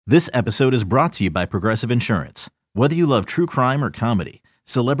This episode is brought to you by Progressive Insurance. Whether you love true crime or comedy,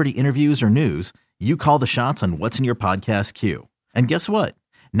 celebrity interviews or news, you call the shots on what's in your podcast queue. And guess what?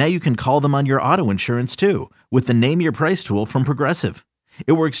 Now you can call them on your auto insurance too with the Name Your Price tool from Progressive.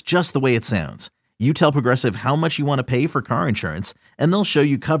 It works just the way it sounds. You tell Progressive how much you want to pay for car insurance, and they'll show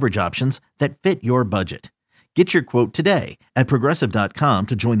you coverage options that fit your budget. Get your quote today at Progressive.com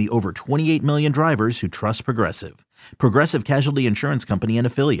to join the over 28 million drivers who trust Progressive. Progressive Casualty Insurance Company and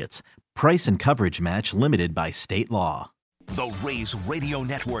Affiliates. Price and coverage match limited by state law. The Rays Radio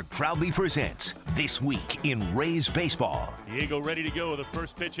Network proudly presents This Week in Rays Baseball. Diego ready to go. The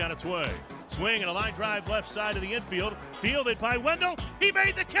first pitch on its way. Swing and a line drive left side of the infield. Fielded by Wendell. He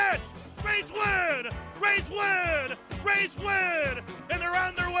made the catch. Rays win! Rays win! Rays win! And they're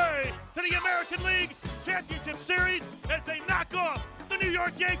on their way to the American League Championship Series as they knock off the New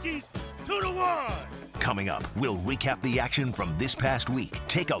York Yankees 2-1. Coming up, we'll recap the action from this past week,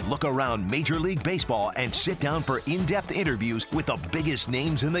 take a look around Major League Baseball, and sit down for in-depth interviews with the biggest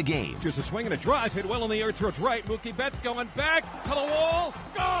names in the game. Just a swing and a drive, hit well in the air towards right. Mookie Betts going back to the wall,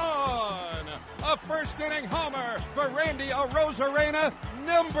 gone! A first-inning homer for Randy Arozarena,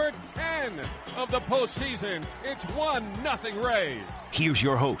 number 10 of the postseason. It's 1-0 Rays. Here's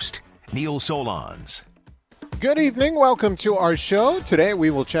your host, Neil Solondz. Good evening. Welcome to our show. Today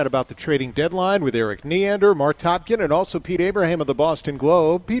we will chat about the trading deadline with Eric Neander, Mark Topkin, and also Pete Abraham of the Boston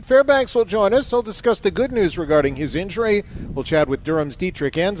Globe. Pete Fairbanks will join us. He'll discuss the good news regarding his injury. We'll chat with Durham's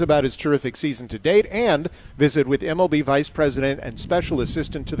Dietrich Enns about his terrific season to date and visit with MLB Vice President and Special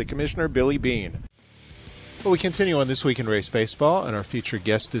Assistant to the Commissioner, Billy Beane. Well, we continue on This Week in Rays Baseball, and our featured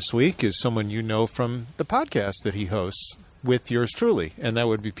guest this week is someone you know from the podcast that he hosts with yours truly, and that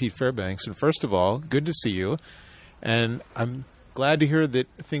would be Pete Fairbanks. And first of all, good to see you, and I'm glad to hear that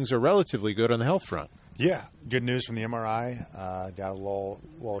things are relatively good on the health front. Yeah, good news from the MRI. Got a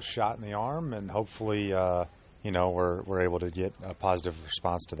little shot in the arm, and hopefully, we're able to get a positive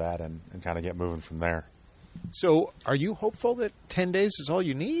response to that and kind of get moving from there. So, are you hopeful that 10 days is all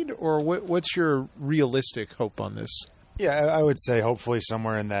you need, or what's your realistic hope on this? Yeah, I would say hopefully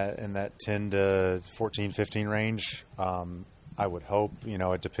somewhere in that 10 to 14, 15 range. I would hope.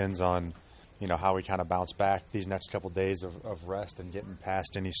 It depends on, how we kind of bounce back these next couple of days of rest and getting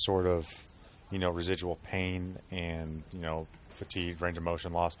past any sort of, residual pain and, fatigue, range of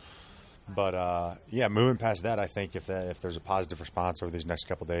motion loss. But, moving past that, I think if there's a positive response over these next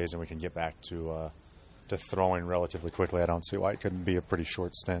couple of days and we can get back to throwing relatively quickly, I don't see why it couldn't be a pretty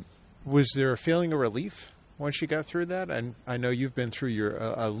short stint. Was there a feeling of relief once you got through that? And I know you've been through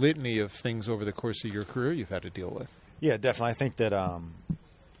a litany of things over the course of your career you've had to deal with. Yeah, definitely. I think that,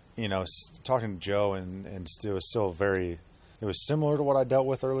 talking to Joe and it was still it was similar to what I dealt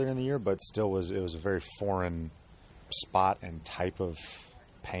with earlier in the year, but still it was a very foreign spot and type of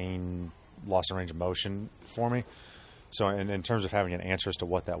pain, loss of range of motion for me. So in terms of having an answer as to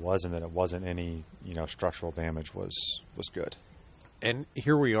what that was and that it wasn't any, structural damage was good. And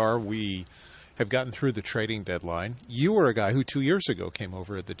here we are. We have gotten through the trading deadline. You were a guy who 2 years ago came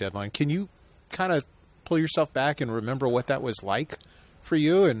over at the deadline. Can you kind of pull yourself back and remember what that was like for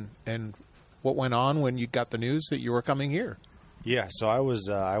you and what went on when you got the news that you were coming here? Yeah, so I was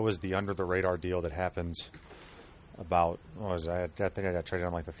the under the radar deal that happened about I think I got traded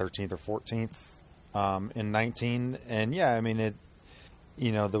on like the 13th or 14th in 19, and yeah, I mean it.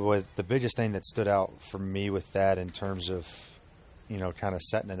 The biggest thing that stood out for me with that in terms of kind of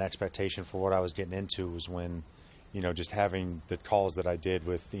setting an expectation for what I was getting into was when, just having the calls that I did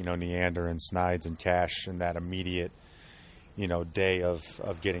with, Neander and Snides and Cash and that immediate, day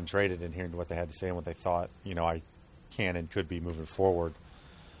of getting traded and hearing what they had to say and what they thought, I can and could be moving forward.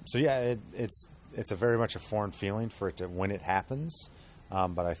 So, yeah, it's a very much a foreign feeling for it when it happens.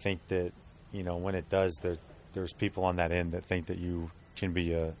 But I think that, when it does, there's people on that end that think that you can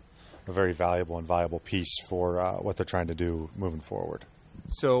be a very valuable and viable piece for what they're trying to do moving forward.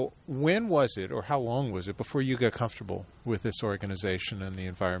 So when was it, or how long was it, before you got comfortable with this organization and the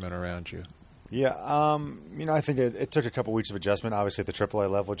environment around you? Yeah, I think it took a couple weeks of adjustment. Obviously, at the AAA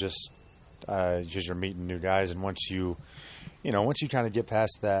level, just you're meeting new guys, and once you kind of get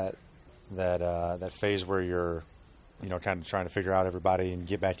past that phase where you're, kind of trying to figure out everybody and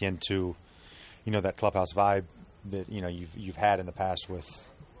get back into, that clubhouse vibe that you've had in the past with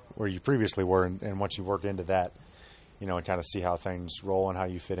where you previously were, and once you work into that, and kind of see how things roll and how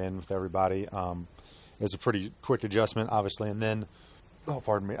you fit in with everybody, it was a pretty quick adjustment, obviously. And then,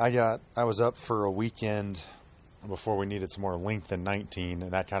 I was up for a weekend before we needed some more length in 19,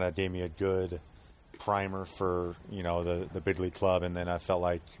 and that kind of gave me a good primer for, the big league club. And then I felt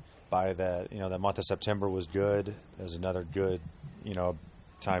like by that, the month of September was good. There was another good,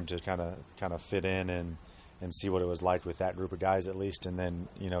 time to kind of fit in and see what it was like with that group of guys at least. And then,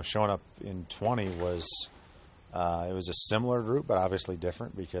 showing up in 20 was it was a similar group, but obviously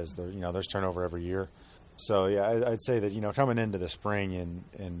different because there's turnover every year. So yeah, I'd say that coming into the spring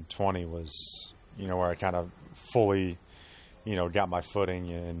in 20 was where I kind of fully got my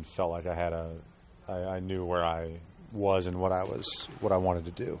footing and felt like I knew where I was and what I wanted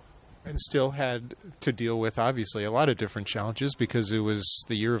to do. And still had to deal with, obviously, a lot of different challenges because it was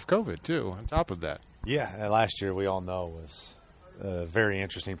the year of COVID, too, on top of that. Yeah, last year, we all know, was a very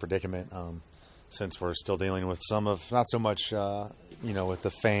interesting predicament since we're still dealing with some of, not so much, with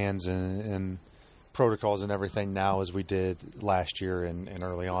the fans and protocols and everything now as we did last year and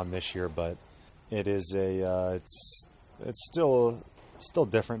early on this year. But it is it's still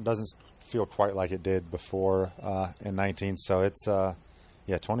different. Doesn't feel quite like it did before in 19. So it's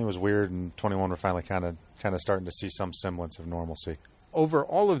 20 was weird, and 21 we're finally kind of starting to see some semblance of normalcy. Over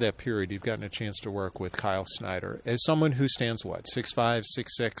all of that period, you've gotten a chance to work with Kyle Snyder. As someone who stands, 6'5",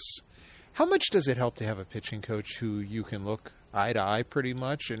 6'6", how much does it help to have a pitching coach who you can look eye to eye pretty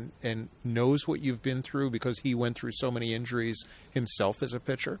much and knows what you've been through because he went through so many injuries himself as a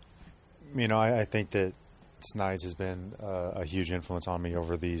pitcher? I think that Snides has been a huge influence on me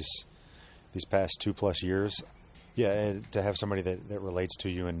over these past 2+ years. Yeah, to have somebody that relates to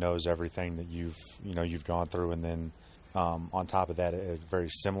you and knows everything that you've gone through, and then on top of that, very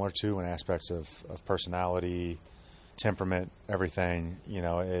similar to in aspects of personality, temperament, everything.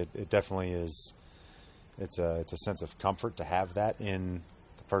 It definitely is. It's a sense of comfort to have that in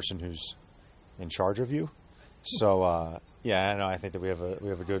the person who's in charge of you. So I think that we have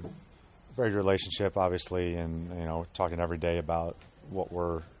a good, very good relationship, obviously, and talking every day about what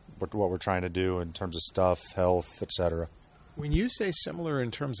we're trying to do in terms of stuff, health, etc. When you say similar in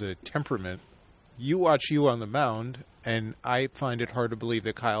terms of temperament, you watch you on the mound, and I find it hard to believe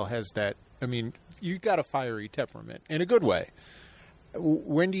that Kyle has that. I mean, you got a fiery temperament in a good way.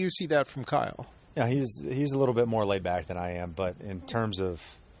 When do you see that from Kyle? Yeah, he's a little bit more laid back than I am, but in terms of,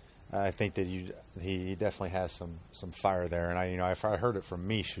 I think that he definitely has some fire there, and I heard it from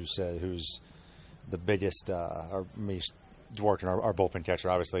Mish, who's the biggest, or Mish Dworkin, our bullpen catcher,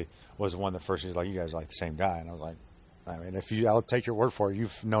 obviously, was one that first he's like, you guys are like the same guy. And I was like, I'll take your word for it.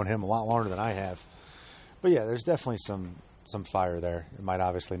 You've known him a lot longer than I have. But yeah, there's definitely some fire there. It might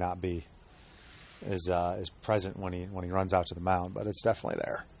obviously not be as present when he runs out to the mound, but it's definitely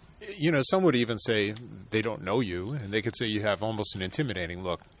there. Some would even say they don't know you, and they could say you have almost an intimidating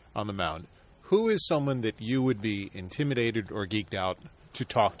look on the mound. Who is someone that you would be intimidated or geeked out to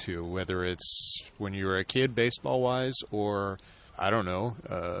talk to, whether it's when you were a kid, baseball-wise, or, I don't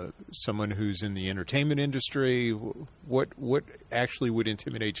know, someone who's in the entertainment industry? What actually would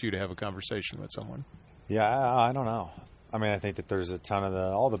intimidate you to have a conversation with someone? Yeah, I don't know. I mean, I think that there's a ton of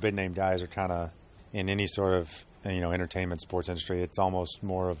all the big-name guys are kind of in any sort of, entertainment sports industry. It's almost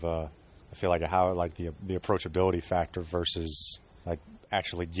more of I feel like the approachability factor versus, like,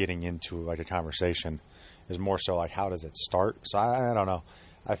 actually getting into, like, a conversation is more so like, how does it start? So I don't know.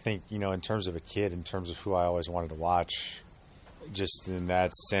 I think, in terms of a kid, in terms of who I always wanted to watch, just in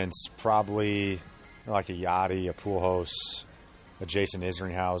that sense, probably like a Yachty, a Pujols, a Jason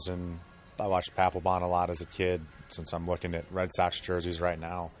Isringhausen. I watched Papelbon a lot as a kid since I'm looking at Red Sox jerseys right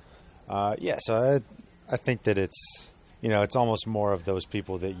now. So I think that it's, it's almost more of those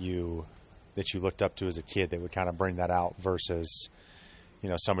people that you looked up to as a kid that would kind of bring that out versus,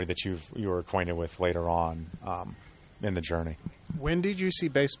 somebody that you were acquainted with later on in the journey. When did you see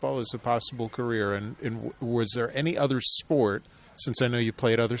baseball as a possible career, and was there any other sport, since I know you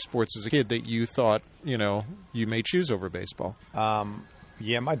played other sports as a kid, that you thought, you may choose over baseball?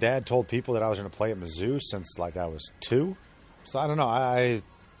 Yeah, my dad told people that I was going to play at Mizzou since, like, I was 2. So I don't know.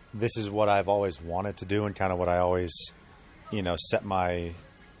 This is what I've always wanted to do and kind of what I always, set my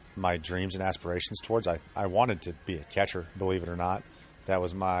dreams and aspirations towards. I wanted to be a catcher, believe it or not. That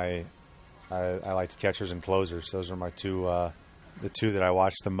was I liked catchers and closers. Those were my the two that I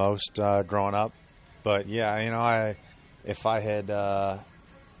watched the most growing up. But yeah, if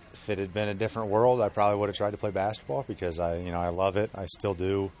it had been a different world, I probably would have tried to play basketball because I love it. I still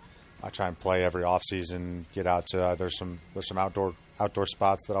do. I try and play every off season. Get out to there's some outdoor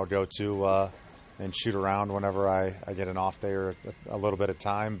spots that I'll go to and shoot around whenever I get an off day or a little bit of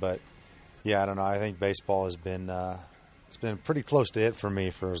time. But yeah, I don't know. I think baseball has been it's been pretty close to it for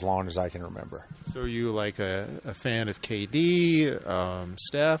me for as long as I can remember. So are you like a fan of KD,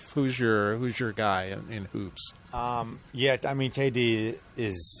 Steph? Who's your guy in hoops? Yeah, I mean, KD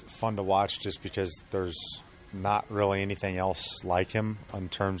is fun to watch just because there's not really anything else like him in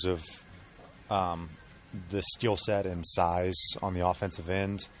terms of the skill set and size on the offensive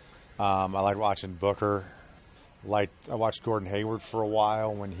end. I like watching Booker. I watched Gordon Hayward for a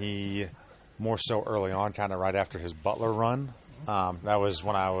while when he, more so early on, kind of right after his Butler run. That was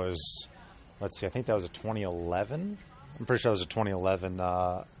when I was, I think that was a 2011. I'm pretty sure it was a 2011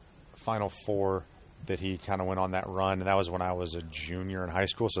 Final Four that he kind of went on that run, and that was when I was a junior in high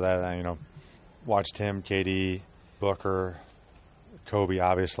school. So that, watched him, KD, Booker, Kobe,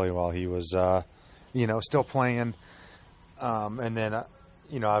 obviously, while he was, still playing. And then,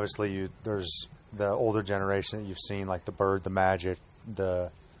 obviously there's the older generation that you've seen, like the Bird, the Magic,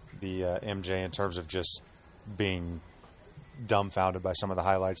 the MJ, in terms of just being dumbfounded by some of the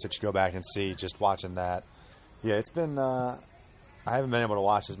highlights that you go back and see just watching that. Yeah, it's been I haven't been able to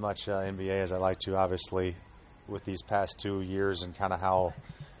watch as much NBA as I like to, obviously, with these past 2 years and kind of how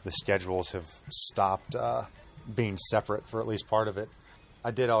the schedules have stopped being separate for at least part of it.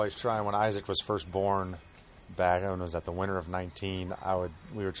 I did always try, when Isaac was first born back, when it was at the winter of 19,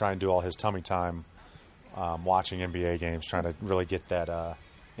 we were trying to do all his tummy time watching NBA games, trying to really get that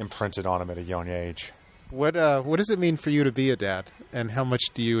imprinted on him at a young age. What does it mean for you to be a dad, and how much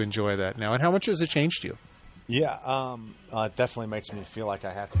do you enjoy that now, and how much has it changed you? Yeah, it definitely makes me feel like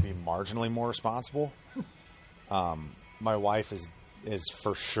I have to be marginally more responsible. My wife is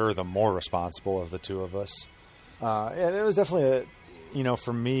for sure the more responsible of the two of us. And it was definitely,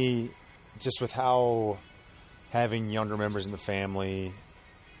 for me, just with how having younger members in the family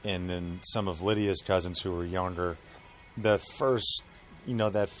and then some of Lydia's cousins who were younger, the first,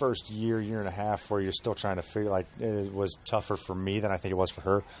 that first year and a half where you're still trying to figure, like, it was tougher for me than I think it was for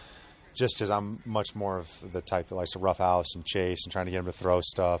her. Just because I'm much more of the type that likes to roughhouse and chase and trying to get him to throw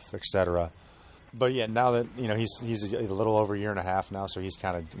stuff, etc. But yeah, now that he's a little over a year and a half now, so he's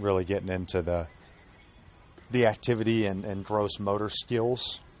kind of really getting into the activity and gross motor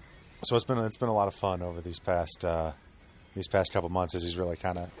skills. So it's been a lot of fun over these past couple months as he's really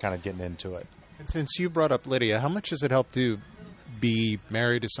kind of getting into it. And since you brought up Lydia, how much has it helped to be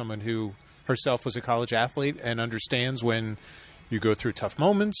married to someone who herself was a college athlete and understands when you go through tough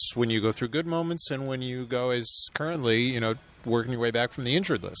moments, when you go through good moments, and when you go, as currently, working your way back from the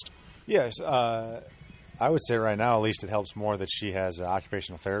injured list? Yes. I would say right now, at least, it helps more that she has an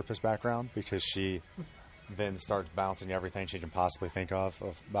occupational therapist background, because she then starts bouncing everything she can possibly think of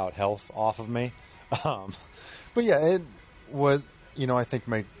about health off of me. But yeah, I think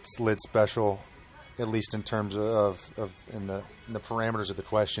makes Lyd special, at least in terms of in the parameters of the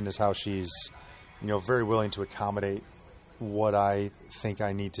question, is how she's, very willing to accommodate what I think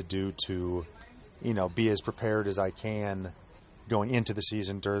I need to do to, be as prepared as I can going into the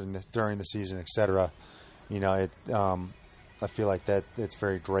season, during the season, etc. I feel like that it's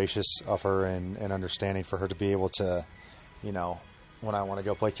very gracious of her and understanding for her to be able to, when I want to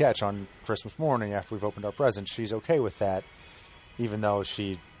go play catch on Christmas morning after we've opened our presents, she's okay with that, even though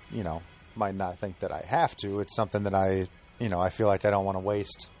she, might not think that I have to. It's something that I feel like I don't want to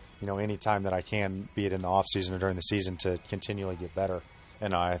waste, any time that I can, be it in the off season or during the season, to continually get better.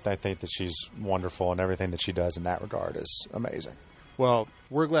 And I think that she's wonderful, and everything that she does in that regard is amazing. Well,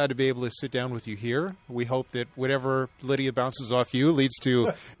 we're glad to be able to sit down with you here. We hope that whatever Lydia bounces off you leads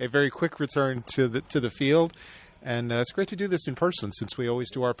to a very quick return to the field. And it's great to do this in person, since we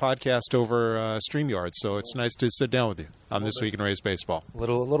always do our podcast over StreamYard. So it's nice to sit down with you on This Week in Rays Baseball. A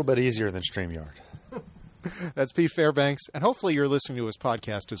little bit easier than StreamYard. That's Pete Fairbanks, and hopefully you're listening to his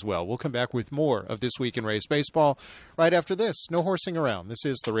podcast as well. We'll come back with more of This Week in Rays Baseball right after this. No horsing around. This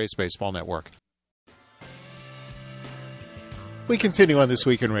is the Rays Baseball Network. We continue on This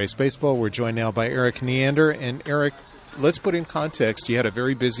Week in Rays Baseball. We're joined now by Erik Neander. And Erik, let's put in context, you had a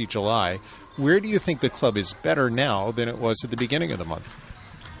very busy July. Where do you think the club is better now than it was at the beginning of the month?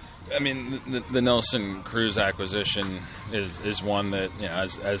 I mean, the Nelson Cruz acquisition is one that,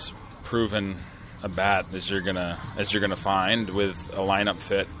 has proven a bat as you're gonna find, with a lineup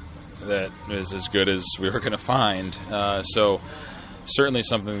fit that is as good as we were gonna find. So certainly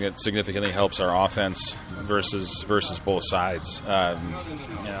something that significantly helps our offense versus both sides.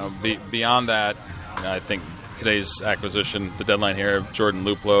 Beyond that, I think today's acquisition, the deadline here of Jordan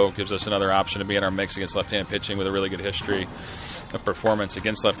Luplow, gives us another option to be in our mix against left-handed pitching, with a really good history of performance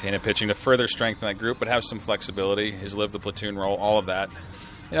against left-handed pitching, to further strengthen that group, but have some flexibility. He's lived the platoon role, all of that.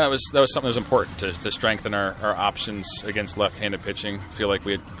 That was something that was important to strengthen our options against left-handed pitching. Feel like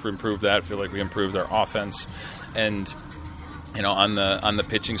we had improved that. Feel like we improved our offense, and on the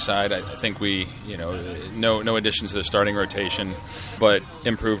pitching side, I think we no addition to the starting rotation, but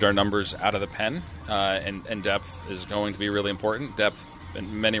improved our numbers out of the pen, and depth is going to be really important. Depth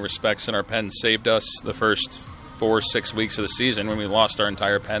in many respects in our pen saved us the first 4-6 weeks of the season when we lost our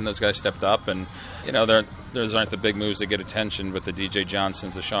entire pen. Those guys stepped up, and those aren't the big moves that get attention, but the DJ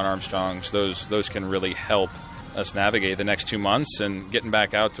Johnsons, the Sean Armstrongs, those can really help us navigate the next 2 months and getting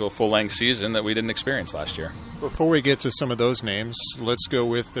back out to a full-length season that we didn't experience last year. Before we get to some of those names, let's go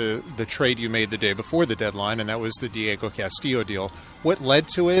with the trade you made the day before the deadline, and that was the Diego Castillo deal. What led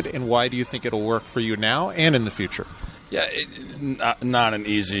to it, and why do you think it'll work for you now and in the future? Yeah, not an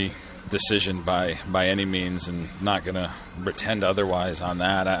easy decision by any means, and not going to pretend otherwise on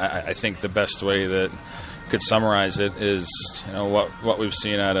that. I think the best way that could summarize it is what we've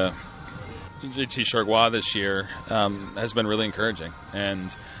seen out of JT Chargois this year has been really encouraging,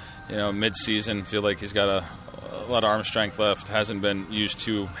 and mid-season feel like he's got a lot of arm strength left, hasn't been used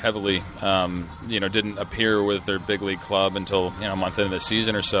too heavily, didn't appear with their big league club until a month into the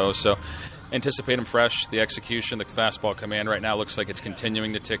season or so. Anticipate him fresh. The execution, the fastball command right now looks like it's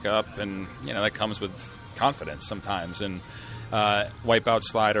continuing to tick up, and that comes with confidence sometimes. And wipeout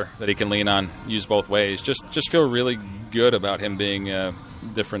slider that he can lean on, use both ways. Just feel really good about him being a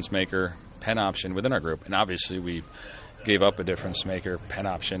difference maker pen option within our group. And obviously we gave up a difference maker pen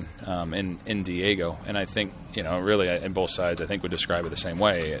option in Diego. And I think really in both sides I think would describe it the same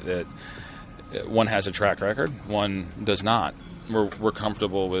way, that one has a track record, one does not. We're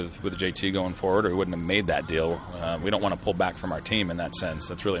comfortable with JT going forward, or we wouldn't have made that deal. We don't want to pull back from our team in that sense.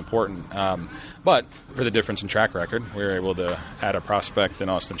 That's really important. But for the difference in track record, we were able to add a prospect in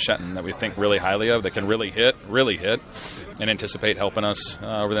Austin Shenton that we think really highly of, that can really hit, and anticipate helping us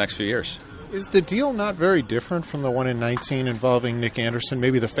over the next few years. Is the deal not very different from the one in 19 involving Nick Anderson?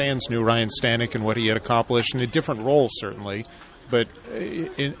 Maybe the fans knew Ryan Stanek and what he had accomplished in a different role, certainly. But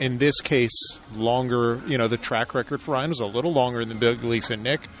in this case, longer, the track record for Ryan was a little longer in the big leagues than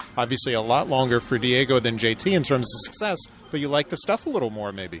Nick. Obviously a lot longer for Diego than JT in terms of success, but you like the stuff a little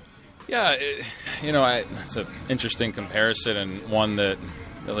more maybe. Yeah, it's an interesting comparison, and one that,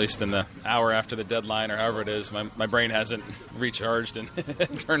 at least in the hour after the deadline or however it is, my brain hasn't recharged and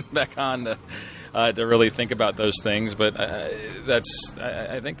turned back on to really think about those things. But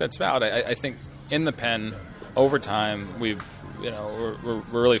I think that's valid. I think in the pen, over time, we're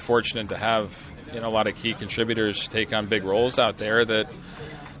really fortunate to have a lot of key contributors take on big roles out there that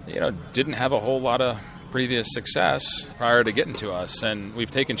didn't have a whole lot of previous success prior to getting to us, and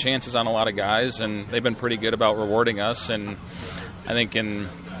we've taken chances on a lot of guys, and they've been pretty good about rewarding us. And I think in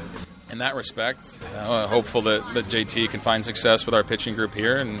that respect, hopeful that JT can find success with our pitching group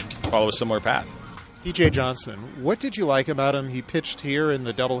here and follow a similar path. DJ Johnson, what did you like about him? He pitched here in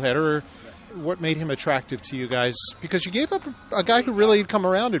the doubleheader. What made him attractive to you guys? Because you gave up a guy who really had come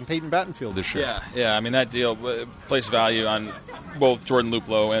around in Peyton Battenfield this year. Yeah. I mean, that deal placed value on both Jordan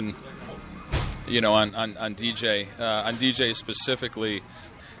Luplow and on DJ. On DJ specifically,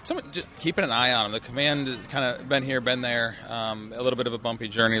 someone just keeping an eye on him. The command has kind of been here, been there. A little bit of a bumpy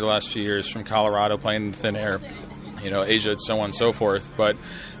journey the last few years from Colorado, playing in thin air. Asia, so on and so forth. But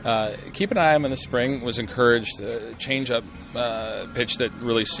keep an eye on him in the spring. Was encouraged. Change-up pitch that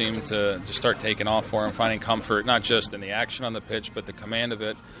really seemed to start taking off for him, finding comfort, not just in the action on the pitch, but the command of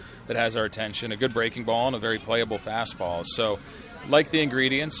it that has our attention. A good breaking ball and a very playable fastball. So, like the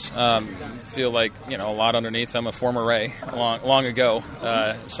ingredients, feel like, a lot underneath them. A former Ray, long ago,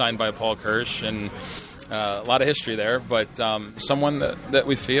 signed by Paul Kirsch, and a lot of history there, but someone that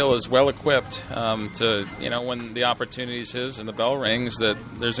we feel is well equipped to, when the opportunities is and the bell rings, that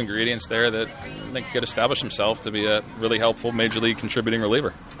there's ingredients there that I think could establish himself to be a really helpful major league contributing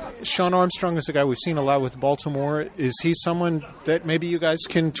reliever. Sean Armstrong is a guy we've seen a lot with Baltimore. Is he someone that maybe you guys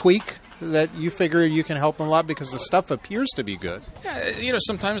can tweak, that you figure you can help him a lot, because the stuff appears to be good? Yeah,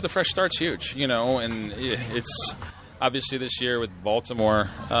 sometimes the fresh start's huge, and it's... Obviously, this year with Baltimore,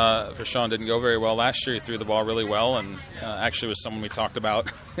 for Sean, didn't go very well. Last year, he threw the ball really well, and actually was someone we talked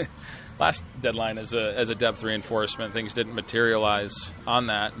about last deadline as a depth reinforcement. Things didn't materialize on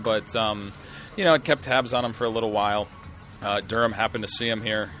that, but it kept tabs on him for a little while. Durham happened to see him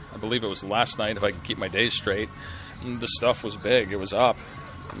here. I believe it was last night, if I can keep my days straight. And the stuff was big. It was up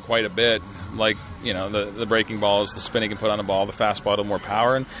quite a bit, like the breaking balls, the spin he can put on the ball, the fastball, a little more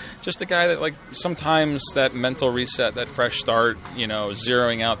power, and just a guy that, sometimes that mental reset, that fresh start,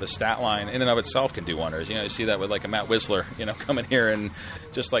 zeroing out the stat line in and of itself can do wonders. You see that with a Matt Whistler, coming here and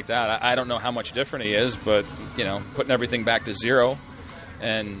just like that. I don't know how much different he is, but putting everything back to zero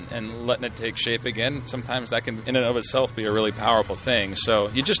and letting it take shape again, sometimes that can in and of itself be a really powerful thing. So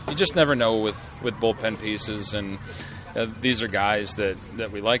you just never know with bullpen pieces, and these are guys that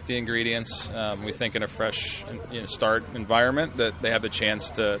we like the ingredients. We think in a fresh start environment that they have the chance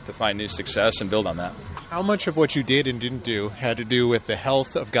to find new success and build on that. How much of what you did and didn't do had to do with the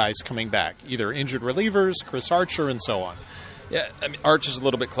health of guys coming back, either injured relievers, Chris Archer, and so on? Yeah, I mean, Arch is a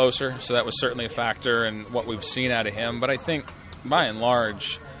little bit closer, so that was certainly a factor in what we've seen out of him. But I think, by and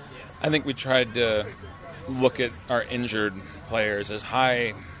large, I think we tried to look at our injured players as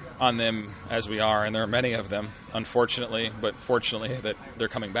high on them as we are, and there are many of them, unfortunately, but fortunately that they're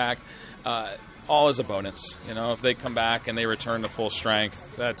coming back, all as a bonus. If they come back and they return to full strength,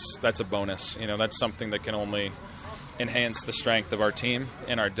 that's a bonus. That's something that can only enhance the strength of our team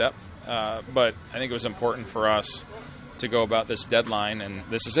and our depth. But I think it was important for us to go about this deadline, and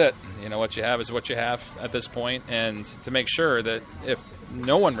this is it. What you have is what you have at this point, and to make sure that if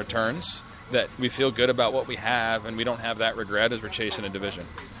no one returns, that we feel good about what we have and we don't have that regret as we're chasing a division.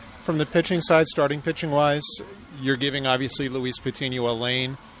 From the pitching side, starting pitching-wise, you're giving, obviously, Luis Patino a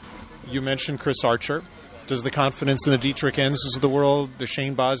lane. You mentioned Chris Archer. Does the confidence in the Dietrich Enzes of the world, the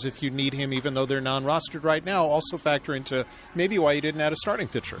Shane Baz, if you need him, even though they're non-rostered right now, also factor into maybe why you didn't add a starting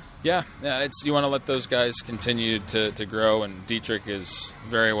pitcher? Yeah, you want to let those guys continue to grow, and Dietrich is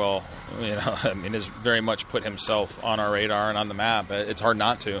very well, has very much put himself on our radar and on the map. It's hard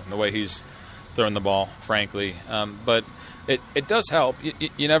not to, the way he's throwing the ball, frankly. But it does help.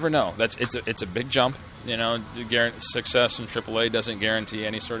 You never know. It's a big jump. Success in AAA doesn't guarantee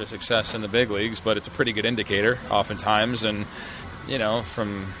any sort of success in the big leagues, but it's a pretty good indicator oftentimes. And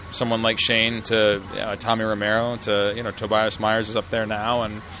from someone like Shane to Tommy Romero to Tobias Myers is up there now,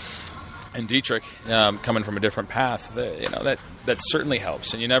 and Dietrich coming from a different path. That certainly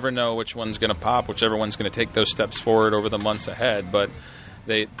helps. And you never know which one's going to pop, whichever one's going to take those steps forward over the months ahead. But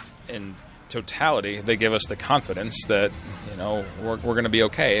in totality, they give us the confidence that we're going to be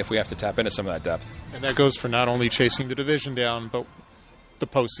okay if we have to tap into some of that depth. And that goes for not only chasing the division down, but the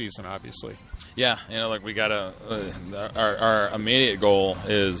postseason, obviously. Yeah, we got our immediate goal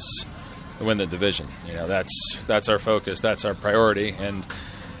is to win the division. That's our focus, that's our priority, and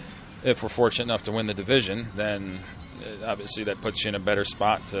if we're fortunate enough to win the division, then obviously that puts you in a better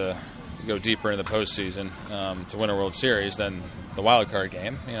spot to go deeper in the postseason to win a World Series than the wild card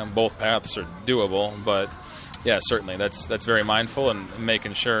game. Both paths are doable, but yeah, certainly that's very mindful and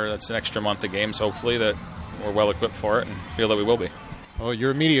making sure that's an extra month of games, hopefully, that we're well equipped for it and feel that we will be. Well,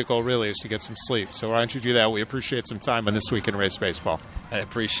 your immediate goal really is to get some sleep, so why don't you do that? We appreciate some time on This Week in Rays Baseball. I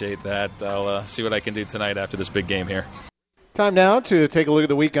appreciate that. I'll see what I can do tonight after this big game here. Time now to take a look at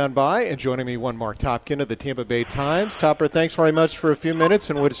the week gone by, and joining me, one Mark Topkin of the Tampa Bay Times. Topper, thanks very much for a few minutes,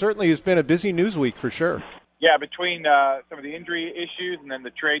 and what certainly has been a busy news week for sure. Yeah, between some of the injury issues and then the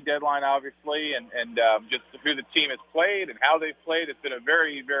trade deadline, obviously, and just who the team has played and how they've played, it's been a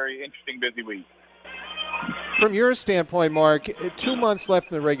very, very interesting, busy week. From your standpoint, Mark, 2 months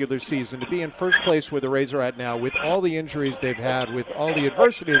left in the regular season, to be in first place where the Rays are at now, with all the injuries they've had, with all the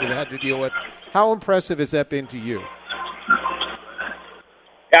adversity they've had to deal with, how impressive has that been to you?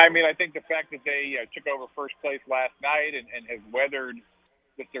 Yeah, I think the fact that they took over first place last night and have weathered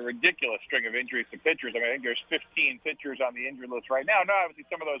just a ridiculous string of injuries to pitchers. I think there's 15 pitchers on the injury list right now. No, obviously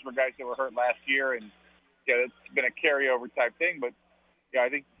some of those were guys that were hurt last year, and it's been a carryover type thing. But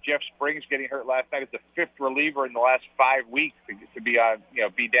I think Jeff Springs getting hurt last night is the fifth reliever in the last 5 weeks to be on,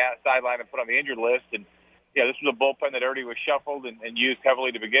 be down sideline and put on the injured list. And this was a bullpen that already was shuffled and used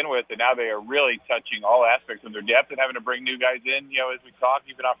heavily to begin with, and now they are really touching all aspects of their depth and having to bring new guys in. As we talked,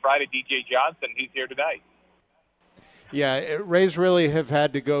 even on Friday, DJ Johnson, he's here tonight. Yeah, Rays really have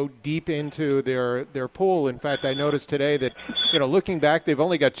had to go deep into their pool. In fact, I noticed today that, looking back, they've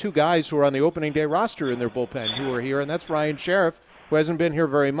only got two guys who are on the opening day roster in their bullpen who are here, and that's Ryan Sheriff, who hasn't been here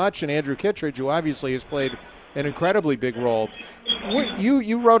very much, and Andrew Kittredge, who obviously has played an incredibly big role.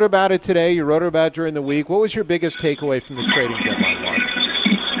 You wrote about it today. You wrote about it during the week. What was your biggest takeaway from the trading deadline, Mark?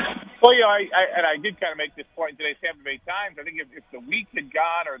 Well, I did kind of make this point in today's Tampa Bay Times. I think if the week had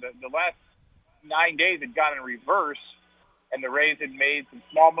gone, or the last 9 days had gone in reverse, and the Rays had made some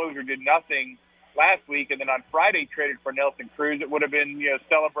small moves or did nothing last week, and then on Friday traded for Nelson Cruz, it would have been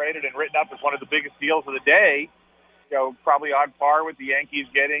celebrated and written up as one of the biggest deals of the day. Probably on par with the Yankees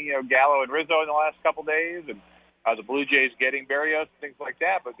getting Gallo and Rizzo in the last couple days, and the Blue Jays getting Berrios and things like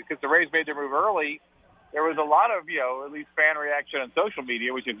that. But because the Rays made their move early, there was a lot of at least fan reaction on social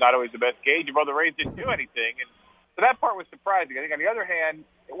media, which is not always the best gauge of the Rays didn't do anything, and so that part was surprising. I think on the other hand,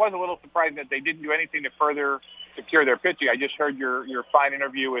 it was a little surprising that they didn't do anything to further secure their pitching. I just heard your fine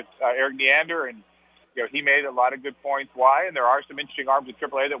interview with Eric Neander, and he made a lot of good points why, and there are some interesting arms at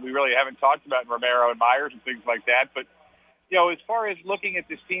AAA that we really haven't talked about in Romero and Myers and things like that. But As far as looking at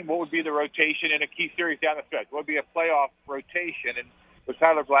this team, what would be the rotation in a key series down the stretch? What would be a playoff rotation? And with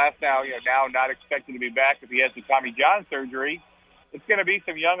Tyler Glasnow, now not expected to be back if he has the Tommy John surgery, it's going to be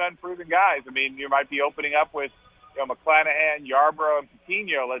some young, unproven guys. I mean, you might be opening up with McClanahan, Yarbrough, and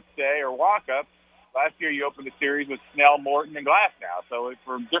Patino, let's say, or Walkup. Last year you opened the series with Snell, Morton, and Glasnow. So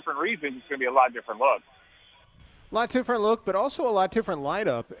for different reasons, it's going to be a lot different look. A lot different look, but also a lot different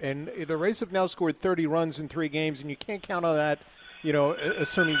lineup. And the Rays have now scored 30 runs in 3 games, and you can't count on that,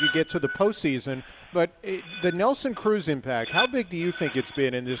 assuming you get to the postseason. But the Nelson Cruz impact, how big do you think it's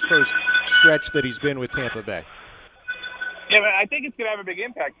been in this first stretch that he's been with Tampa Bay? Yeah, I think it's going to have a big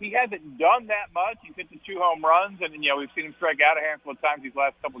impact. He hasn't done that much. He's hit the 2 home runs, and we've seen him strike out a handful of times these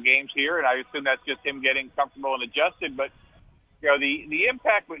last couple games here, and I assume that's just him getting comfortable and adjusted. But the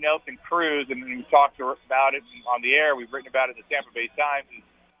impact with Nelson Cruz, and we talked about it on the air, we've written about it in the Tampa Bay Times,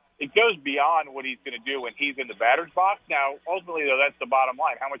 it goes beyond what he's going to do when he's in the batter's box. Now, ultimately, though, that's the bottom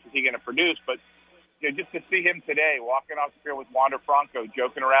line. How much is he going to produce? But just to see him today walking off the field with Wander Franco,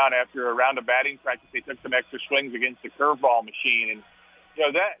 joking around after a round of batting practice, they took some extra swings against the curveball machine. And,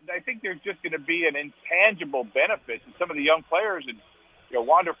 that I think there's just going to be an intangible benefit to some of the young players. And,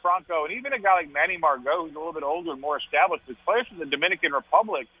 Wander Franco, and even a guy like Manny Margot, who's a little bit older and more established, the players from the Dominican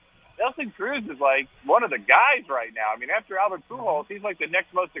Republic, Nelson Cruz is like one of the guys right now. I mean, after Albert Pujols, he's like the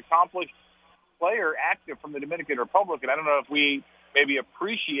next most accomplished player active from the Dominican Republic. And I don't know if we maybe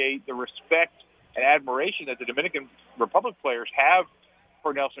appreciate the respect and admiration that the Dominican Republic players have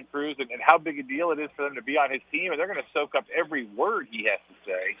for Nelson Cruz and how big a deal it is for them to be on his team. And they're going to soak up every word he has to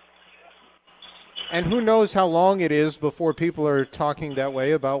say. And who knows how long it is before people are talking that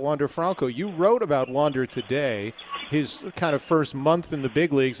way about Wander Franco. You wrote about Wander today, his kind of first month in the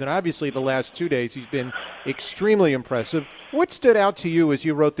big leagues, and obviously the last 2 days he's been extremely impressive. What stood out to you as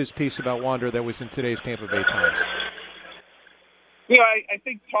you wrote this piece about Wander that was in today's Tampa Bay Times? I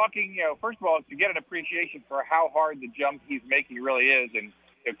think talking, first of all, to get an appreciation for how hard the jump he's making really is. And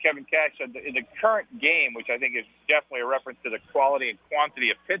Kevin Cash said that in the current game, which I think is definitely a reference to the quality and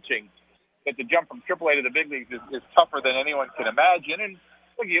quantity of pitching, that the jump from AAA to the big leagues is tougher than anyone can imagine. And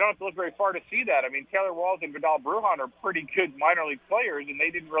look, you don't have to look very far to see that. I mean, Taylor Walls and Vidal Brujan are pretty good minor league players, and they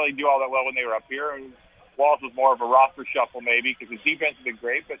didn't really do all that well when they were up here. And Walls was more of a roster shuffle maybe because his defense has been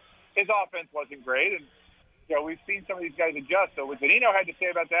great, but his offense wasn't great. And we've seen some of these guys adjust. So what Zunino had to say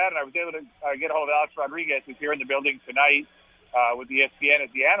about that, and I was able to get a hold of Alex Rodriguez, who's here in the building tonight with ESPN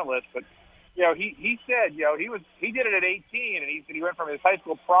as the analyst. But he said he did it at 18, and he said he went from his high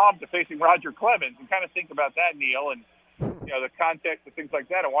school prom to facing Roger Clemens. And kind of think about that, Neil, and the context of things like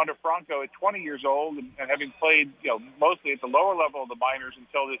that. And Wander Franco at 20 years old and having played mostly at the lower level of the minors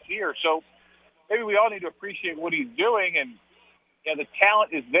until this year. So maybe we all need to appreciate what he's doing. And the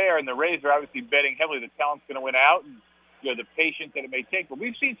talent is there, and the Rays are obviously betting heavily the talent's going to win out, and the patience that it may take. But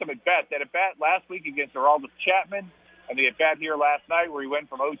we've seen some at-bats. That at-bat last week against Aroldis Chapman, and the at-bat here last night where he went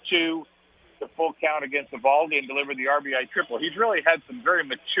from 0-2 to full count against Eovaldi and delivered the RBI triple. He's really had some very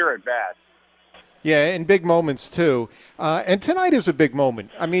mature at-bats. Yeah, and big moments too. And tonight is a big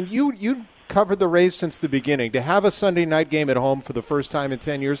moment. I mean, you covered the Rays since the beginning. To have a Sunday night game at home for the first time in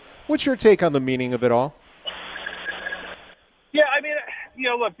 10 years, what's your take on the meaning of it all? Yeah, I mean,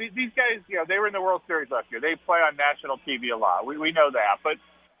 look, these guys, they were in the World Series last year. They play on national TV a lot. We know that. But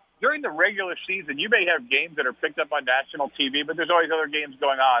during the regular season, you may have games that are picked up on national TV, but there's always other games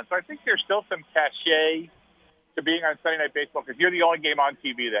going on. So I think there's still some cachet to being on Sunday Night Baseball because you're the only game on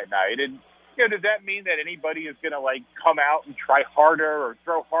TV that night. And, does that mean that anybody is going to, come out and try harder or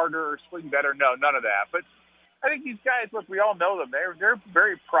throw harder or swing better? No, none of that. But I think these guys, look, we all know them. They're a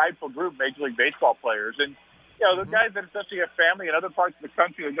very prideful group, Major League Baseball players. And, the guys that especially have family in other parts of the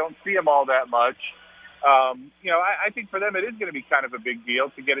country that don't see them all that much, I think for them it is going to be kind of a big deal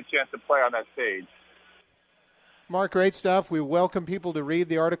to get a chance to play on that stage. Mark, great stuff. We welcome people to read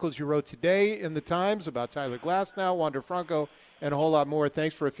the articles you wrote today in the Times about Tyler Glasnow, Wander Franco, and a whole lot more.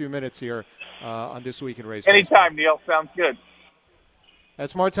 Thanks for a few minutes here on This Week in Rays. Anytime, Neil. Sounds good.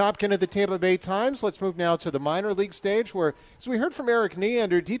 That's Mark Topkin of the Tampa Bay Times. Let's move now to the minor league stage where, as we heard from Erik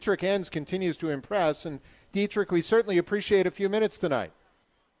Neander, Dietrich Enns continues to impress. And Dietrich, we certainly appreciate a few minutes tonight.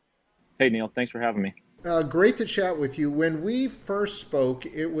 Hey, Neil. Thanks for having me. Great to chat with you. When we first spoke,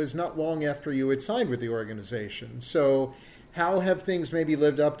 it was not long after you had signed with the organization. So how have things maybe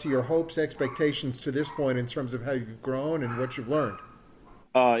lived up to your hopes, expectations to this point in terms of how you've grown and what you've learned?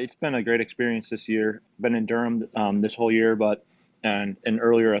 It's been a great experience this year. Been in Durham this whole year, and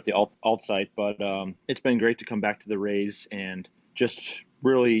earlier at the alt site. But it's been great to come back to the Rays and just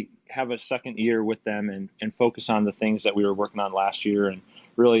really have a second year with them and focus on the things that we were working on last year. And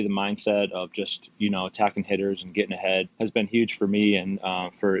really the mindset of just, attacking hitters and getting ahead has been huge for me and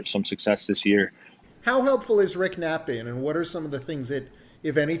for some success this year. How helpful is Rick Knapp in, and what are some of the things that,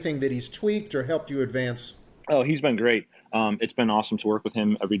 if anything, that he's tweaked or helped you advance? Oh, he's been great. It's been awesome to work with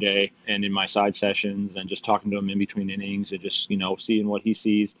him every day and in my side sessions and just talking to him in between innings and just, seeing what he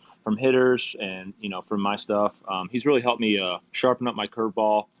sees from hitters and, from my stuff. He's really helped me sharpen up my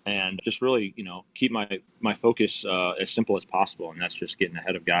curveball and just really, keep my focus as simple as possible. And that's just getting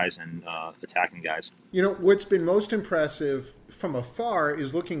ahead of guys and attacking guys. What's been most impressive from afar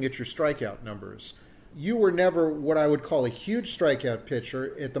is looking at your strikeout numbers. You were never what I would call a huge strikeout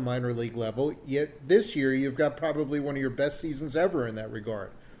pitcher at the minor league level, yet this year you've got probably one of your best seasons ever in that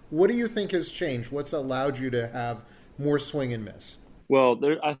regard. What do you think has changed? What's allowed you to have more swing and miss? Well,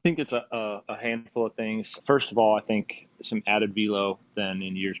 I think it's a handful of things. First of all, I think some added velo than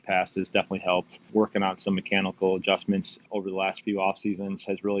in years past has definitely helped. Working on some mechanical adjustments over the last few off seasons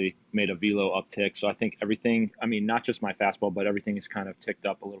has really made a velo uptick. So I think everything, not just my fastball, but everything is kind of ticked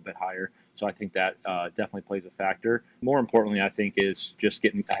up a little bit higher. So I think that definitely plays a factor. More importantly, I think is just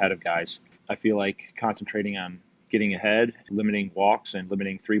getting ahead of guys. I feel like concentrating on getting ahead, limiting walks and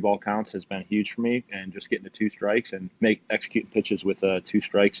limiting 3-ball counts has been huge for me, and just getting to 2 strikes and executing pitches with 2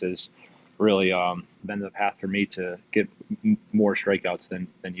 strikes has really been the path for me to get more strikeouts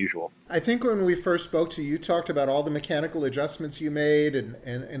than usual. I think when we first spoke to you, you talked about all the mechanical adjustments you made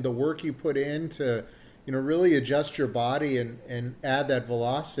and the work you put in to really adjust your body and add that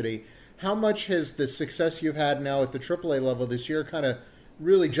velocity. How much has the success you've had now at the AAA level this year kind of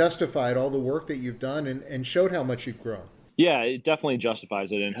really justified all the work that you've done and showed how much you've grown? Yeah, it definitely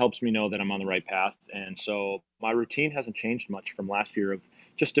justifies it and helps me know that I'm on the right path. And so my routine hasn't changed much from last year of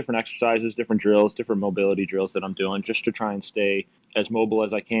just different exercises, different drills, different mobility drills that I'm doing just to try and stay as mobile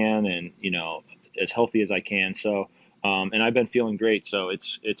as I can and, as healthy as I can. So, and I've been feeling great. So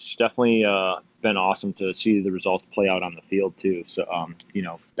it's definitely been awesome to see the results play out on the field too. So,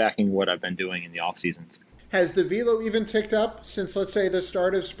 backing what I've been doing in the off seasons. Has the velo even ticked up since, let's say, the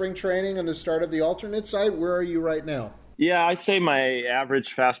start of spring training and the start of the alternate site? Where are you right now? Yeah, I'd say my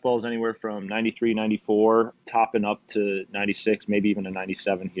average fastball is anywhere from 93, 94, topping up to 96, maybe even a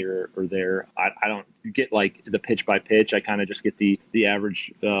 97 here or there. I don't get like the pitch by pitch. I kind of just get the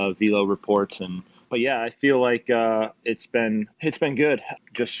average velo reports. But yeah, I feel like it's been good.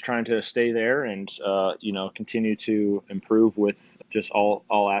 Just trying to stay there and continue to improve with just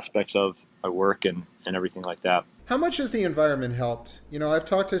all aspects of my work and everything like that. How much has the environment helped? I've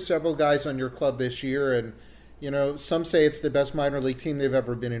talked to several guys on your club this year, and some say it's the best minor league team they've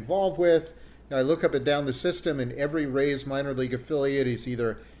ever been involved with. I look up and down the system, and every Rays minor league affiliate is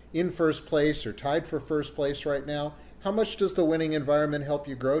either in first place or tied for first place right now. How much does the winning environment help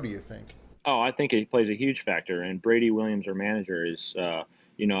you grow, do you think? Oh, I think it plays a huge factor. And Brady Williams, our manager, is at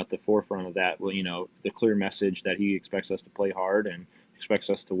the forefront of that. Well, the clear message that he expects us to play hard and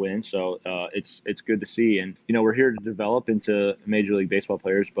expects us to win. So it's good to see. And, we're here to develop into Major League Baseball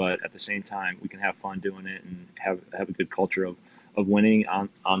players, but at the same time, we can have fun doing it and have a good culture of winning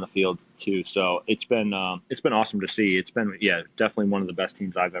on the field too. So it's been awesome to see. It's been, definitely one of the best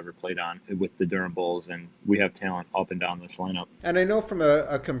teams I've ever played on with the Durham Bulls, and we have talent up and down this lineup. And I know from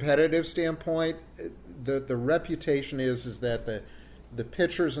a competitive standpoint, the reputation is that the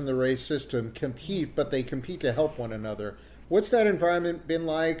pitchers in the Rays system compete, but they compete to help one another. What's that environment been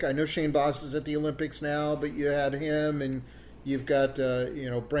like? I know Shane Boss is at the Olympics now, but you had him, and you've got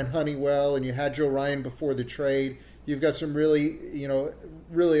Brent Honeywell, and you had Joe Ryan before the trade. You've got some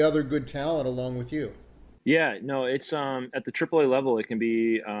really other good talent along with you. Yeah, no, it's at the AAA level, it can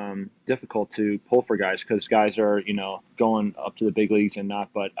be difficult to pull for guys because guys are, going up to the big leagues and not.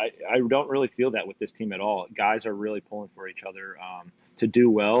 But I don't really feel that with this team at all. Guys are really pulling for each other to do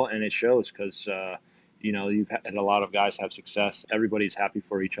well, and it shows because, you've had a lot of guys have success. Everybody's happy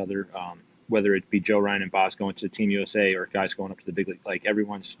for each other, whether it be Joe Ryan and Boss going to Team USA or guys going up to the big league. Like,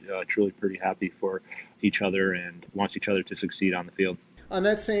 everyone's truly pretty happy for each other and wants each other to succeed on the field. On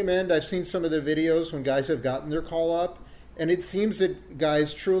that same end, I've seen some of the videos when guys have gotten their call up, and it seems that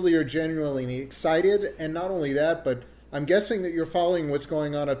guys truly are genuinely excited. And not only that, but I'm guessing that you're following what's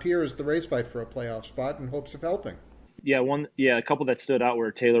going on up here as the Rays fight for a playoff spot in hopes of helping. Yeah, a couple that stood out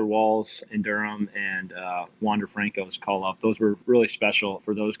were Taylor Walls in Durham and Wander Franco's call up. Those were really special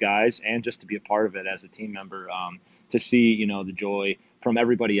for those guys, and just to be a part of it as a team member, to see the joy from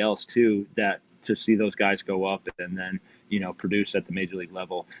everybody else too, that to see those guys go up and then produce at the major league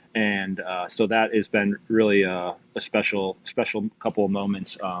level. And so that has been really a special couple of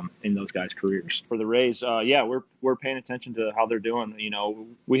moments in those guys' careers. For the Rays, we're paying attention to how they're doing.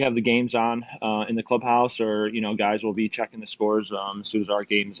 We have the games on in the clubhouse, or guys will be checking the scores as soon as our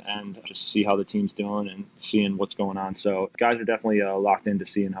games end, just to see how the team's doing and seeing what's going on. So guys are definitely locked into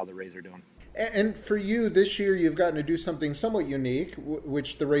seeing how the Rays are doing. And for you, this year, you've gotten to do something somewhat unique,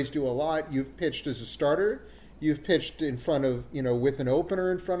 which the Rays do a lot. You've pitched as a starter. You've pitched in front of, with an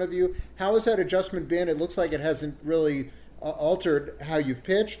opener in front of you. How has that adjustment been? It looks like it hasn't really altered how you've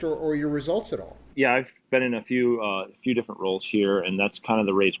pitched or your results at all. Yeah, I've been in a few different roles here, and that's kind of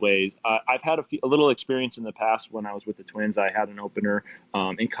the Rays way. I've had a little experience in the past. When I was with the Twins, I had an opener.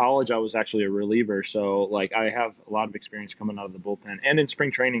 In college, I was actually a reliever, so I have a lot of experience coming out of the bullpen, and in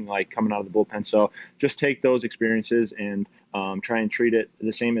spring training, coming out of the bullpen. So just take those experiences and try and treat it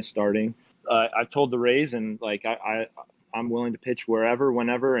the same as starting. I've told the Rays, and I'm willing to pitch wherever,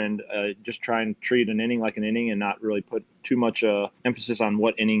 whenever, and just try and treat an inning like an inning and not really put too much emphasis on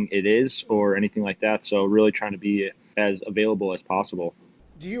what inning it is or anything like that. So really trying to be as available as possible.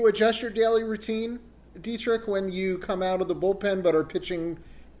 Do you adjust your daily routine, Dietrich, when you come out of the bullpen but are pitching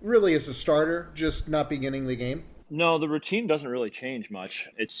really as a starter, just not beginning the game? No, the routine doesn't really change much.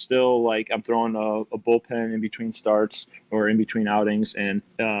 It's still I'm throwing a bullpen in between starts or in between outings. And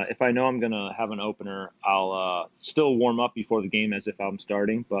if I know I'm going to have an opener, I'll still warm up before the game as if I'm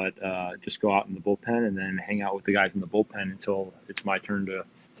starting, but just go out in the bullpen and then hang out with the guys in the bullpen until it's my turn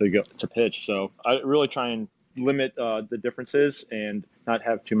to pitch. So I really try and limit the differences and not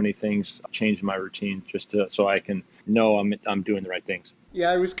have too many things change in my routine, just so I can know I'm doing the right things.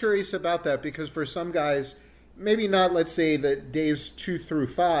 Yeah, I was curious about that because for some guys, maybe not, let's say, the days 2 through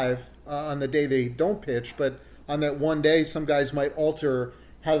 5 on the day they don't pitch, but on that one day, some guys might alter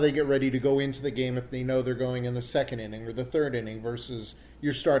how they get ready to go into the game if they know they're going in the second inning or the third inning versus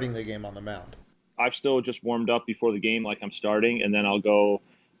you're starting the game on the mound. I've still just warmed up before the game like I'm starting, and then I'll go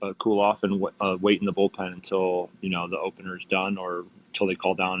cool off and wait in the bullpen until the opener's done or until they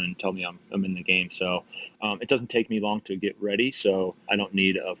call down and tell me I'm in the game. So it doesn't take me long to get ready, so I don't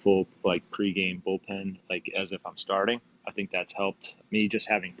need a full pregame bullpen as if I'm starting. I think that's helped me just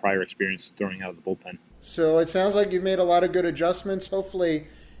having prior experience throwing out of the bullpen. So it sounds like you've made a lot of good adjustments. Hopefully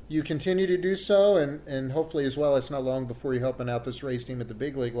you continue to do so, and hopefully as well, it's not long before you're helping out this Rays team at the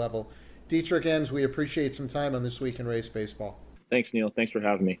big league level. Dietrich Enns, we appreciate some time on This Week in Rays Baseball. Thanks, Neil. Thanks for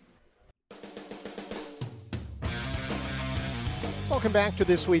having me. Welcome back to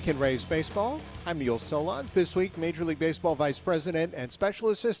This Week in Rays Baseball. I'm Neil Solondz. This week, Major League Baseball Vice President and Special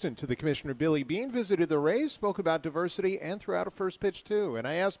Assistant to the Commissioner Billy Beane visited the Rays, spoke about diversity, and threw out a first pitch, too. And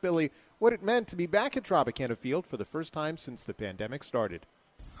I asked Billy what it meant to be back at Tropicana Field for the first time since the pandemic started.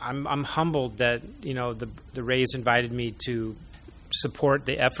 I'm humbled that, the Rays invited me to support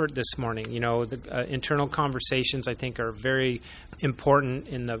the effort this morning. The internal conversations, I think, are very important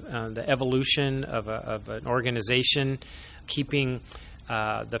in the evolution of an organization, keeping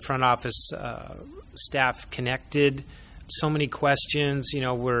the front office staff connected. So many questions.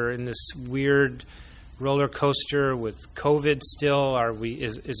 We're in this weird roller coaster with COVID still.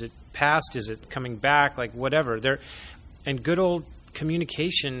 Is it past? Is it coming back? Whatever. And good old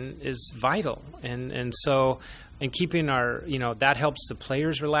communication is vital. And so keeping our, that helps the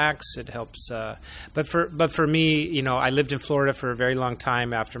players relax. It helps. But for me, I lived in Florida for a very long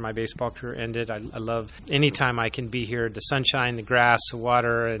time after my baseball career ended. I love any time I can be here, the sunshine, the grass, the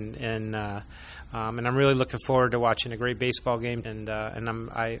water, and I'm really looking forward to watching a great baseball game. And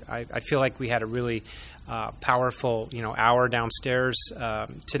I feel like we had a really powerful, hour downstairs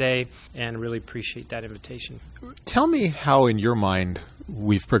today, and really appreciate that invitation. Tell me how, in your mind,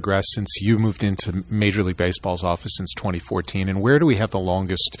 we've progressed since you moved into Major League Baseball's office since 2014, and where do we have the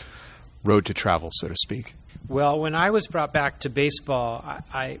longest road to travel, so to speak? Well, when I was brought back to baseball,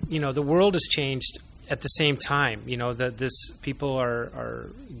 I the world has changed at the same time. People are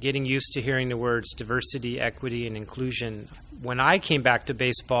getting used to hearing the words diversity, equity, and inclusion. When I came back to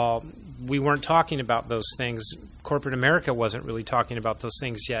baseball, we weren't talking about those things. Corporate America wasn't really talking about those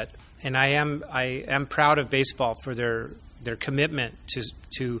things yet. And I am proud of baseball for their commitment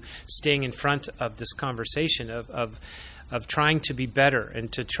to staying in front of this conversation of trying to be better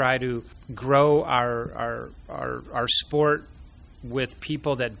and to try to grow our sport with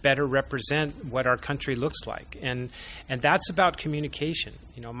people that better represent what our country looks like. And that's about communication.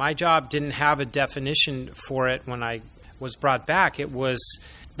 My job didn't have a definition for it when I was brought back.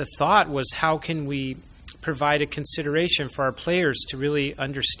 The thought was, how can we provide a consideration for our players to really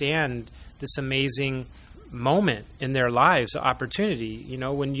understand this amazing moment in their lives, opportunity.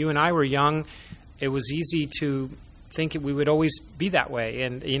 When you and I were young, it was easy to think we would always be that way.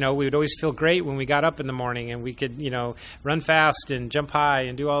 And, we would always feel great when we got up in the morning and we could, run fast and jump high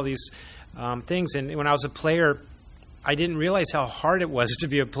and do all these things. And when I was a player, I didn't realize how hard it was to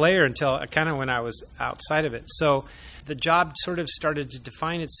be a player until kind of when I was outside of it. So the job sort of started to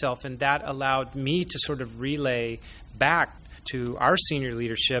define itself, and that allowed me to sort of relay back to our senior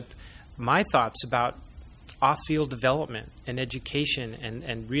leadership my thoughts about off-field development and education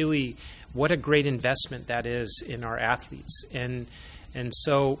and really what a great investment that is in our athletes. And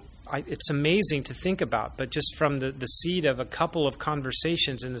so it's amazing to think about, but just from the seed of a couple of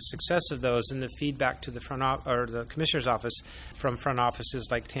conversations and the success of those and the feedback to the the commissioner's office from front offices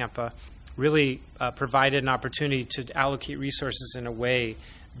like Tampa really provided an opportunity to allocate resources in a way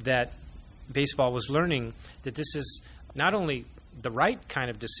that baseball was learning that this is not only the right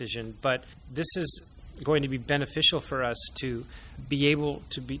kind of decision, but this is going to be beneficial for us to be able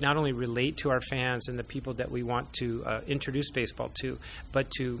to not only relate to our fans and the people that we want to introduce baseball to,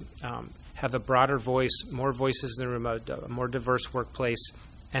 but to have a broader voice, more voices in the room, a more diverse workplace,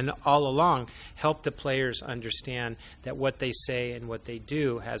 and all along help the players understand that what they say and what they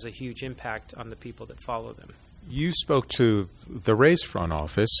do has a huge impact on the people that follow them. You spoke to the Rays front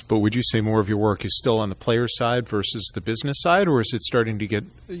office, but would you say more of your work is still on the player side versus the business side, or is it starting to get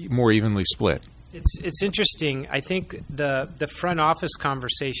more evenly split? It's interesting. I think the front office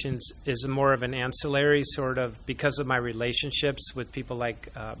conversations is more of an ancillary sort of because of my relationships with people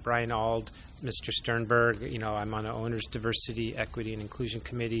like Brian Auld, Mr. Sternberg. I'm on the Owners Diversity, Equity, and Inclusion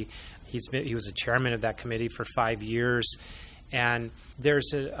Committee. He was a chairman of that committee for 5 years. And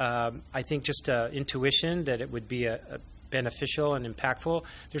there's, I think, just an intuition that it would be a beneficial and impactful.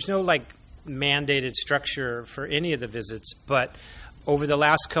 There's no, mandated structure for any of the visits, but over the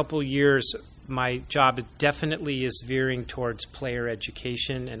last couple years, my job definitely is veering towards player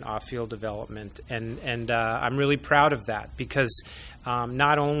education and off-field development. And I'm really proud of that because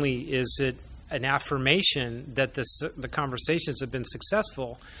not only is it an affirmation that the conversations have been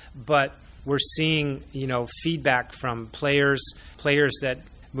successful, but we're seeing, feedback from players that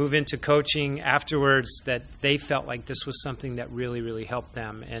move into coaching afterwards that they felt like this was something that really, really helped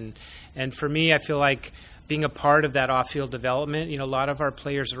them. And for me, I feel like being a part of that off-field development, a lot of our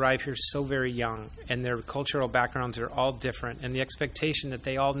players arrive here so very young, and their cultural backgrounds are all different, and the expectation that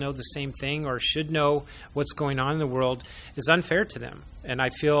they all know the same thing or should know what's going on in the world is unfair to them. And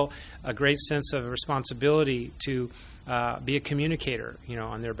I feel a great sense of responsibility to be a communicator,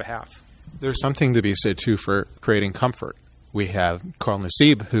 on their behalf. There's something to be said, too, for creating comfort. We have Carl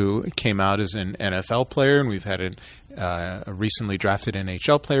Nassib, who came out as an NFL player, and we've had a recently drafted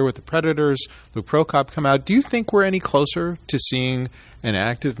NHL player with the Predators, Luke Prokop, come out. Do you think we're any closer to seeing an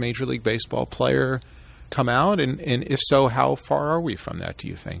active Major League Baseball player come out? And if so, how far are we from that, do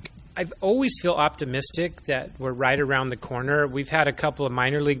you think? I always feel optimistic that we're right around the corner. We've had a couple of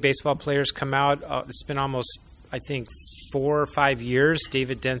minor league baseball players come out. It's been almost, I think, 4 or 5 years,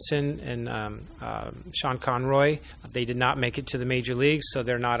 David Denson and Sean Conroy. They did not make it to the major leagues, so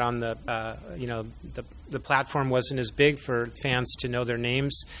they're not on the platform wasn't as big for fans to know their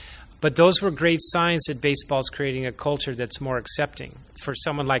names. But those were great signs that baseball's creating a culture that's more accepting. For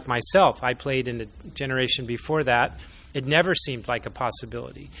someone like myself, I played in the generation before that. It never seemed like a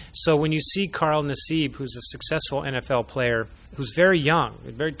possibility. So when you see Carl Nassib, who's a successful NFL player, who's very young,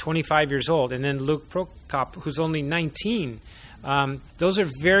 25 years old, and then Luke Prokop, who's only 19, those are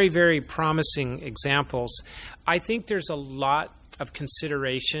very, very promising examples. I think there's a lot of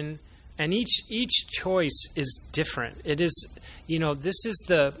consideration, and each choice is different. It is, this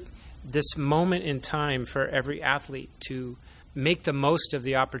is this moment in time for every athlete to make the most of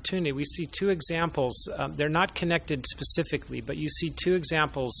the opportunity. We see 2 examples. They're not connected specifically, but you see 2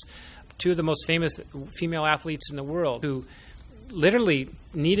 examples, 2 of the most famous female athletes in the world who literally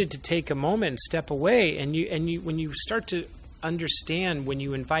needed to take a moment and step away. And you when you start to understand, when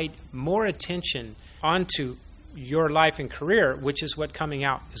you invite more attention onto your life and career, which is what coming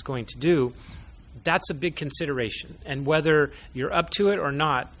out is going to do, that's a big consideration. And whether you're up to it or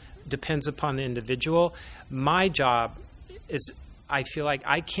not depends upon the individual. My job is, I feel like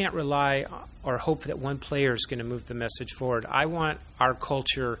I can't rely or hope that one player is going to move the message forward. I want our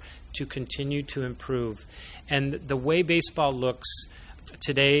culture to continue to improve. And the way baseball looks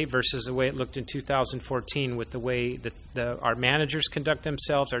today versus the way it looked in 2014, with the way that our managers conduct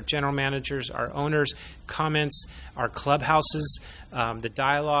themselves, our general managers, our owners, comments, our clubhouses, the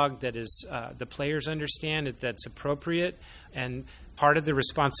dialogue that is the players understand that's appropriate, and part of the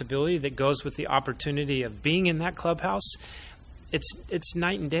responsibility that goes with the opportunity of being in that clubhouse, it's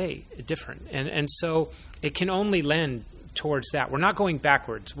night and day different. And so it can only lend towards that. We're not going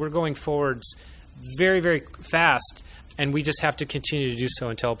backwards. We're going forwards very, very fast, and we just have to continue to do so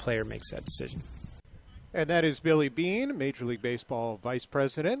until a player makes that decision. And that is Billy Beane, Major League Baseball Vice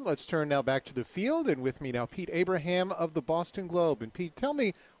President. Let's turn now back to the field, and with me now, Pete Abraham of the Boston Globe. And Pete, tell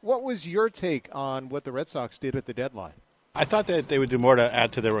me, what was your take on what the Red Sox did at the deadline? I thought that they would do more to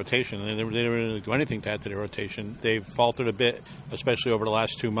add to their rotation, and they didn't really do anything to add to their rotation. They've faltered a bit, especially over the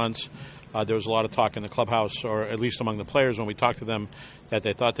last 2 months. There was a lot of talk in the clubhouse, or at least among the players when we talked to them, that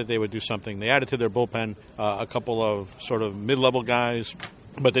they thought that they would do something. They added to their bullpen a couple of sort of mid-level guys,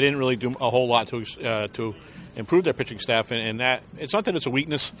 but they didn't really do a whole lot to improve their pitching staff. And that, it's not that it's a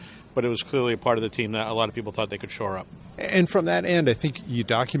weakness, but it was clearly a part of the team that a lot of people thought they could shore up. And from that end, I think you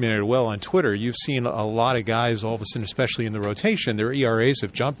documented it well on Twitter. You've seen a lot of guys, all of a sudden, especially in the rotation, their ERAs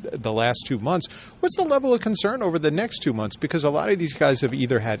have jumped the last 2 months. What's the level of concern over the next 2 months? Because a lot of these guys have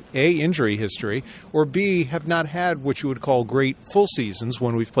either had A, injury history, or B, have not had what you would call great full seasons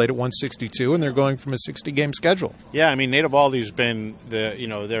when we've played at 162, and they're going from a 60-game schedule. Yeah, I mean, Nate Eovaldi's been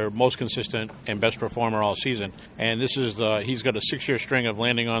their most consistent and best performer all season. And this is he's got a 6-year string of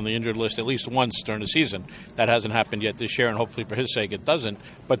landing on the injured list at least once during the season. That hasn't happened yet this year, and hopefully for his sake it doesn't.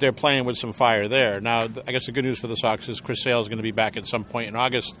 But they're playing with some fire there. Now, I guess the good news for the Sox is Chris Sale is going to be back at some point in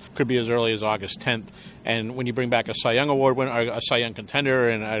August. Could be as early as August 10th. And when you bring back a Cy Young Award winner, a Cy Young contender,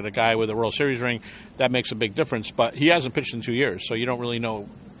 and a guy with a World Series ring, that makes a big difference. But he hasn't pitched in 2 years, so you don't really know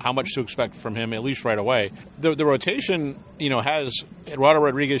how much to expect from him, at least right away. The rotation, has Eduardo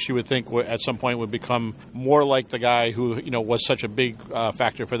Rodriguez, you would think at some point would become more like the guy who, was such a big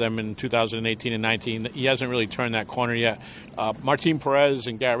factor for them in 2018 and 19. He hasn't really turned that corner yet. Martin Perez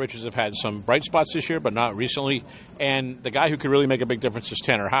and Garrett Richards have had some bright spots this year, but not recently. And the guy who could really make a big difference is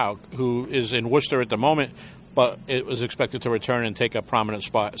Tanner Houck, who is in Worcester at the moment, but it was expected to return and take a prominent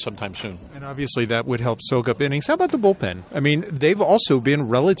spot sometime soon. And obviously that would help soak up innings. How about the bullpen? I mean, they've also been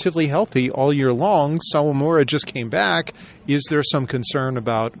relatively healthy all year long. Sawamura just came back. Is there some concern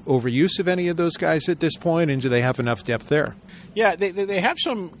about overuse of any of those guys at this point, and do they have enough depth there? Yeah, they have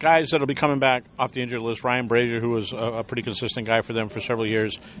some guys that will be coming back off the injured list. Ryan Brazier, who was a pretty consistent guy for them for several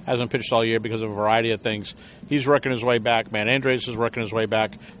years, hasn't pitched all year because of a variety of things. He's working his way back. Matt Andres is working his way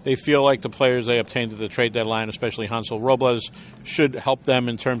back. They feel like the players they obtained at the trade deadline, especially Hansel Robles, should help them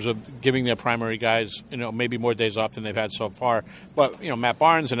in terms of giving their primary guys, maybe more days off than they've had so far. But, Matt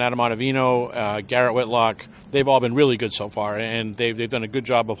Barnes and Adam Ottavino, Garrett Whitlock, they've all been really good so far, and they've done a good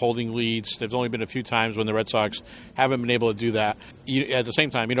job of holding leads. There's only been a few times when the Red Sox haven't been able to do that. At the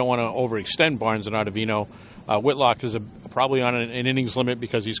same time, you don't want to overextend Barnes and Ottavino. Whitlock is probably on an innings limit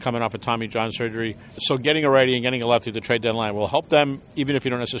because he's coming off a Tommy John surgery. So getting a righty and getting a lefty at the trade deadline will help them, even if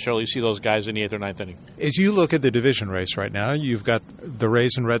you don't necessarily see those guys in the 8th or 9th inning. As you look at the division race right now, you've got the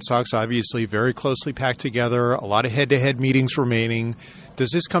Rays and Red Sox obviously very closely packed together, a lot of head-to-head meetings remaining.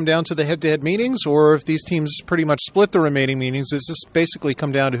 Does this come down to the head-to-head meetings, or if these teams pretty much split the remaining meetings, does this basically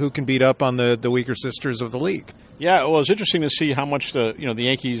come down to who can beat up on the weaker sisters of the league? Yeah, well, it's interesting to see how much the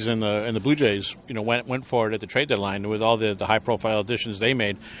Yankees and the Blue Jays went for it at the trade deadline with all the high-profile additions they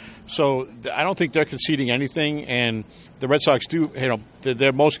made. So I don't think they're conceding anything, and the Red Sox do.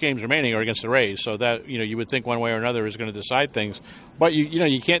 Their most games remaining are against the Rays, so that you would think one way or another is going to decide things. But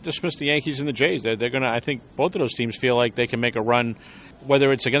you can't dismiss the Yankees and the Jays. They're going to. I think both of those teams feel like they can make a run,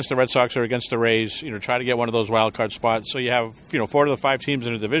 whether it's against the Red Sox or against the Rays. Try to get one of those wild card spots. So you have 4 of the 5 teams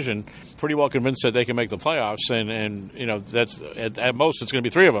in the division pretty well convinced that they can make the playoffs, and that's at most it's going to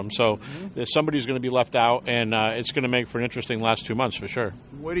be 3 of them. So somebody's going to be left out, and it's going to make for an interesting last 2 months for sure.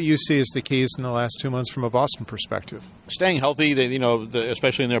 What do you see as the keys in the last 2 months from a Boston perspective? Staying healthy,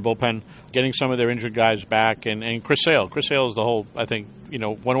 especially in their bullpen, getting some of their injured guys back, and Chris Sale. Chris Sale is the whole, I think,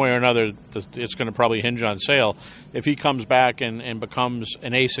 one way or another, it's going to probably hinge on Sale. If he comes back and becomes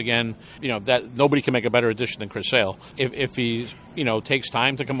an ace again, that nobody can make a better addition than Chris Sale. If he, takes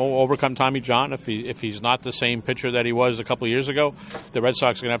time to overcome Tommy John, if he's not the same pitcher that he was a couple of years ago, the Red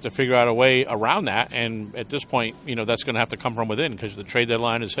Sox are going to have to figure out a way around that. And at this point, that's going to have to come from within because the trade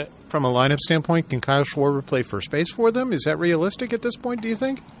deadline is hit. From a lineup standpoint, can Kyle Schwarber play first base for them? Is that realistic at this point, do you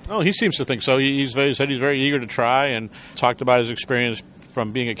think? Oh, he seems to think so. He said he's very eager to try and talked about his experience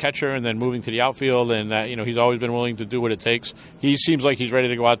from being a catcher and then moving to the outfield, and that he's always been willing to do what it takes. He seems like he's ready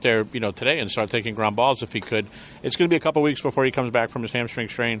to go out there today and start taking ground balls if he could. It's going to be a couple weeks before he comes back from his hamstring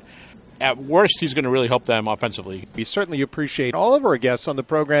strain. At worst, he's going to really help them offensively. We certainly appreciate all of our guests on the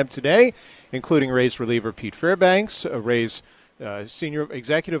program today, including Rays reliever Pete Fairbanks, Rays Senior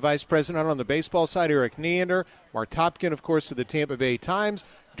Executive Vice President on the baseball side, Eric Neander, Mark Topkin, of course, of the Tampa Bay Times,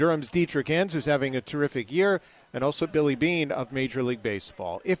 Durham's Dietrich Enns, who's having a terrific year, and also Billy Beane of Major League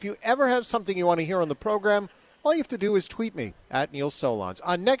Baseball. If you ever have something you want to hear on the program, all you have to do is tweet me at Neil Solondz.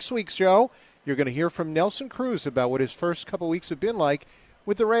 On next week's show, You're going to hear from Nelson Cruz about what his first couple weeks have been like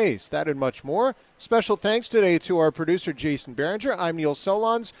with the Rays. That and much more. Special thanks today to our producer, Jason Behringer. I'm Neil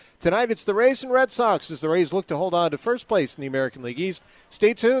Solondz. Tonight it's the Rays and Red Sox as the Rays look to hold on to first place in the American League East.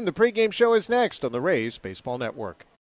 Stay tuned. The pregame show is next on the Rays Baseball Network.